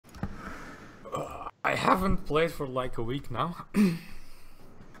I haven't played for like a week now.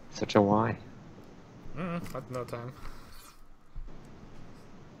 Such a why? Had no time.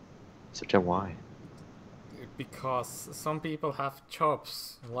 Such a why? Because some people have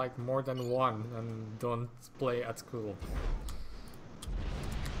jobs, like more than one, and don't play at school.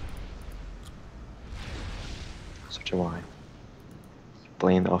 Such a why?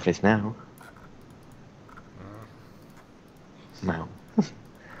 Play in the office now? No.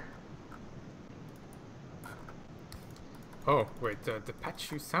 Oh, wait, the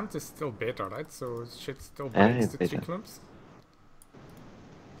patch you sent is still beta, right? So shit still Yeah, breaks it's the beta. tree clumps?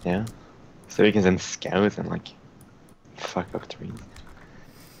 Yeah. So we can send scouts and like fuck up trees.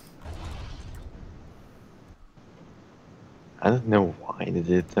 I don't know why they did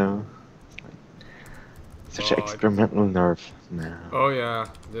it though. Such an experimental nerf. No. Oh yeah,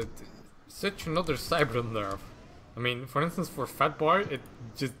 such another cyber nerf. I mean, for instance, for Fat Boy, it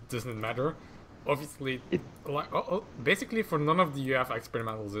just doesn't matter. Obviously, It, like, basically for none of the UF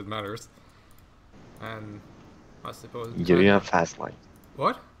experimentals it matters. And I suppose it you kind have of... fast light.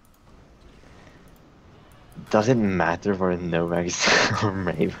 What? Does it matter for Novax or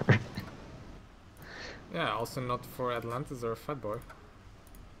Raver? Yeah, also not for Atlantis or Fat Boy.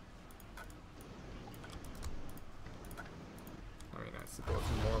 I mean, I suppose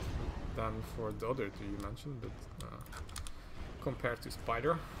more than for the other two you mentioned, but compared to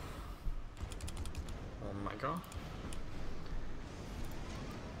Spider. Oh my god.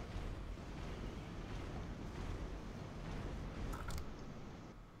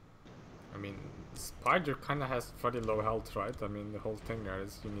 I mean, Spider kinda has pretty low health, right? I mean, the whole thing there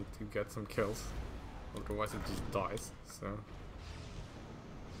is you need to get some kills. Otherwise it just dies, so...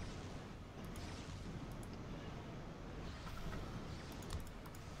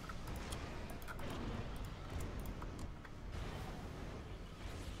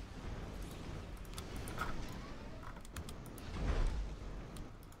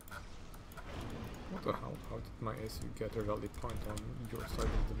 What the hell? How did my AC get a rally point on your side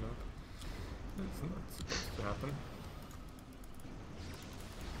of the map? It's not supposed to happen.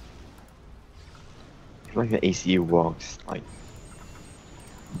 I feel like the AC walks like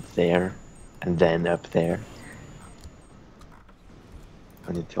there and then up there.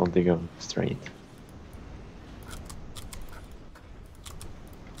 And it told to go straight.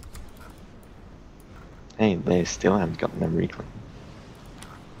 Hey, they still haven't gotten a reclaim.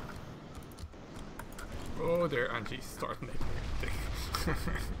 Oh, there, Angie, start making it thick.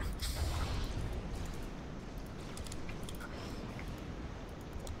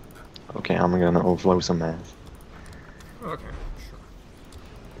 Okay, I'm gonna overflow some math. Okay, sure.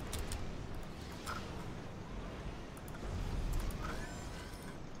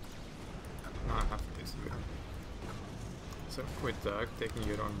 No, I have this with him. So quit taking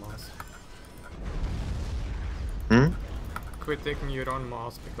your own mouse. Hmm? Quit taking your own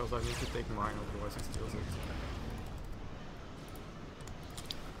mouse because I need to take mine, otherwise it steals it.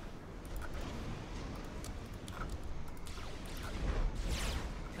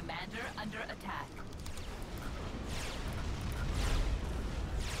 Commander under attack.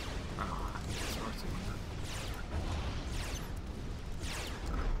 Ah, it's hard to...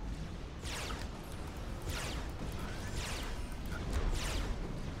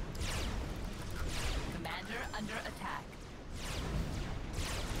 Commander under attack.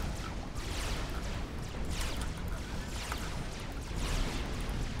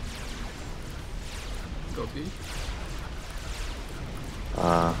 Go B.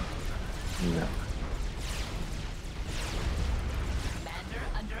 No. Commander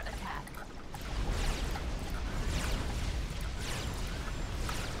under attack.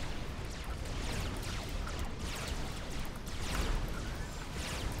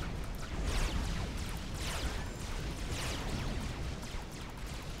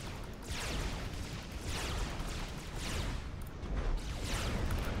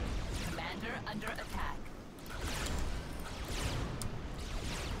 Commander under attack.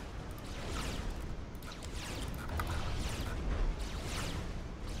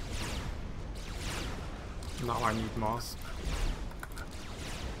 Now I need mouse.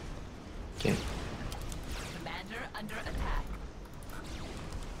 Okay. Commander under attack.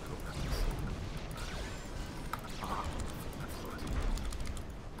 Ah, floating.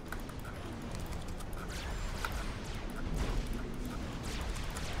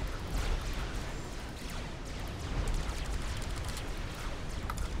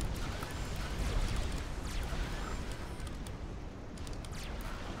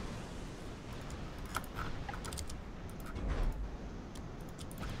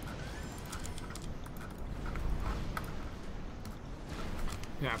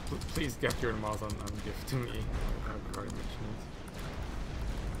 Yeah, please get your mouse and give to me. I very much need.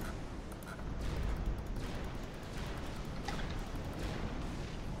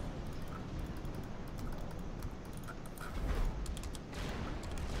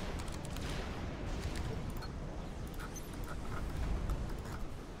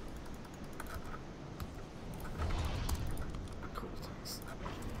 Cool, thanks.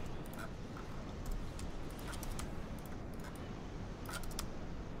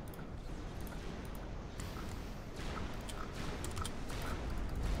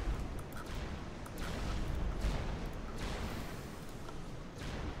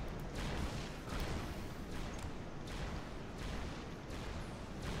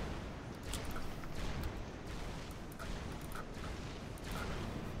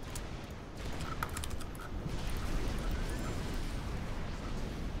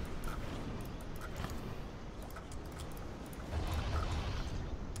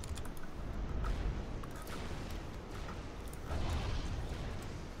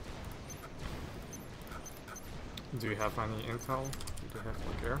 Do you have any intel? Do you have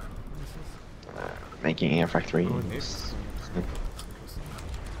like air? Making air factory. Oh, nice. Okay,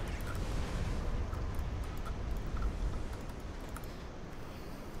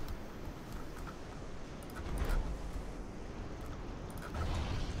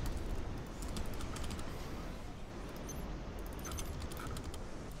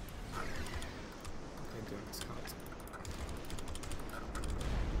 doing this cut.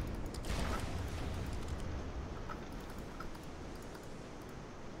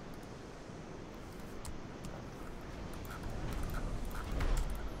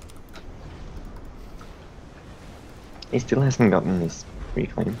 He still hasn't gotten his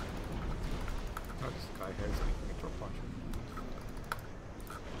reclaim. Oh, this guy here is making a drop launcher.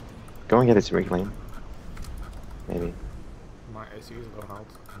 Go and get his reclaim. Maybe. My AC is low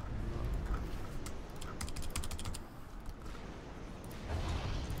health.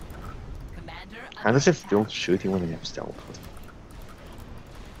 Commander How does it under still attack. shoot you when you have stealth?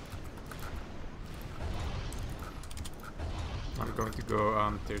 I'm going to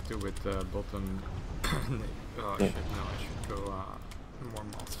go tier 2 with bottom. Oh Yeah. shit, no, I should go more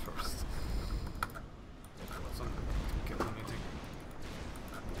mods first. So I'm not going to get anything.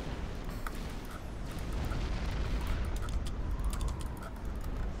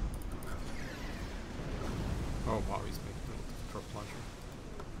 Oh wow, he's making a drop launcher.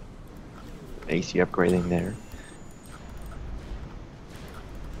 AC upgrading there.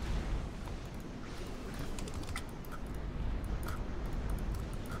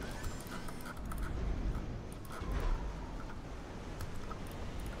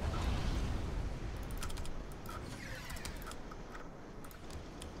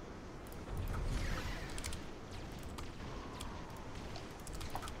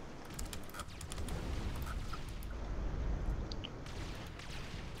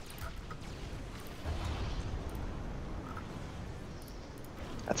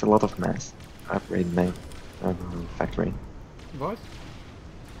 That's a lot of mass. Upgrade main. Factory. What?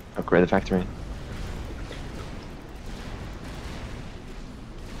 Upgrade the factory.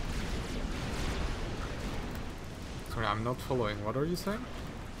 Sorry, I'm not following. What are you saying?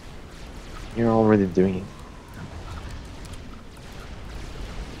 You're already doing it.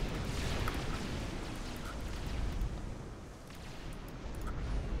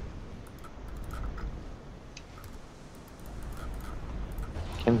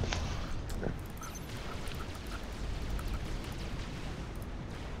 Can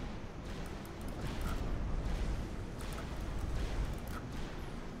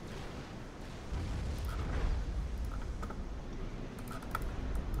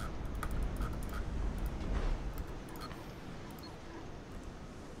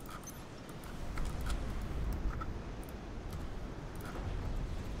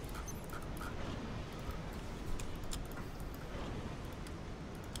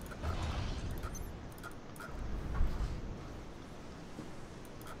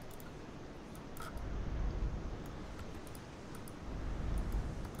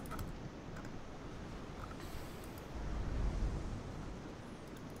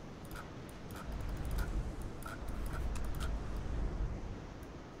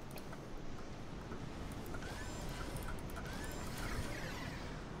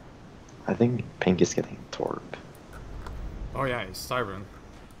I think Pink is getting Torp. Oh yeah, he's Siren.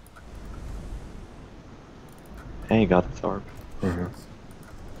 Hey, got the Torp. Huh,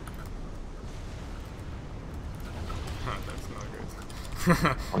 that's not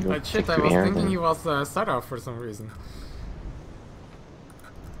good. I'll go Like shit, take I to was air thinking then. he was Sarah for some reason.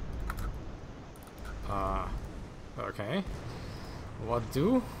 Okay. What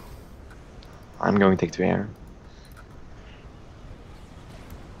do? I'm going to take to air.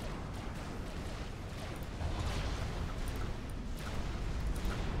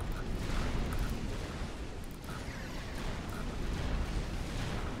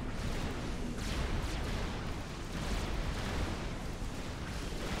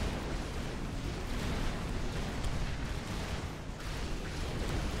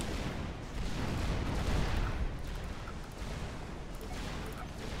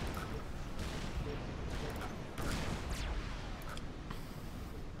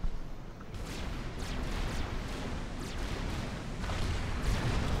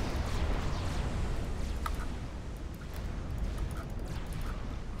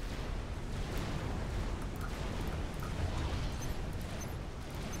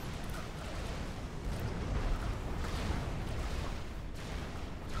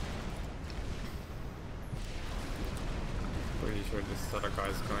 Pretty sure this other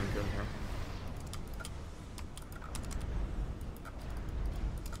guy's going good here.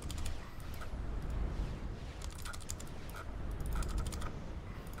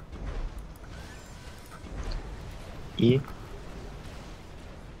 E.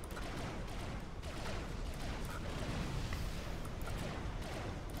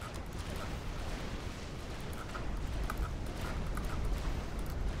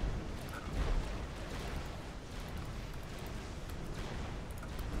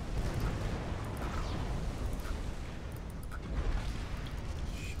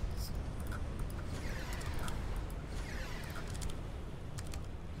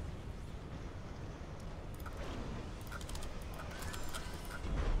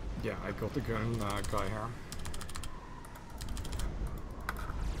 Yeah, I got the gun guy here.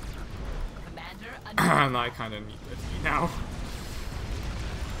 Commander under And I kinda need it now.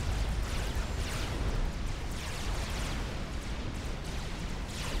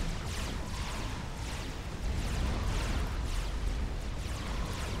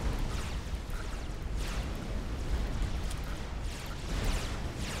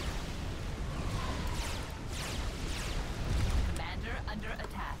 Commander under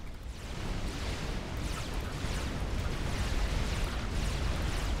attack.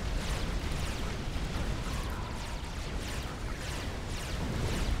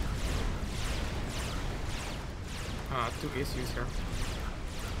 Two issues here.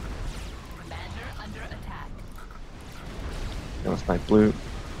 Commander under attack. That was like blue.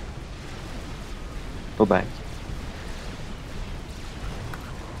 Go back.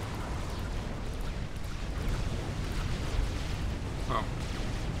 Oh.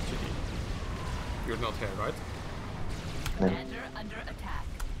 Gee. You're not here, right? Commander under attack.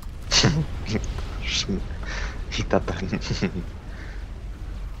 Hitta den.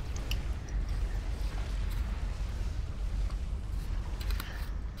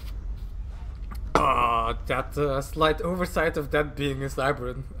 That slight oversight of that being a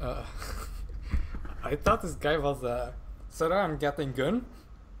Cybran. I thought this guy was so now I'm getting gun.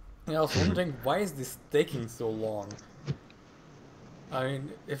 And I was wondering why is this taking so long? I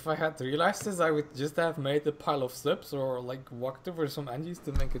mean, if I had realized this, I would just have made a pile of slips or like walked over some engines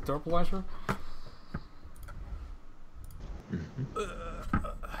to make a turbo launcher.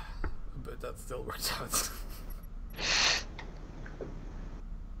 But that still works out.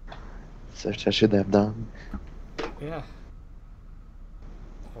 Such I should have done. Yeah.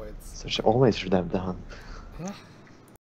 Oh, it's Such I always should have done. yeah.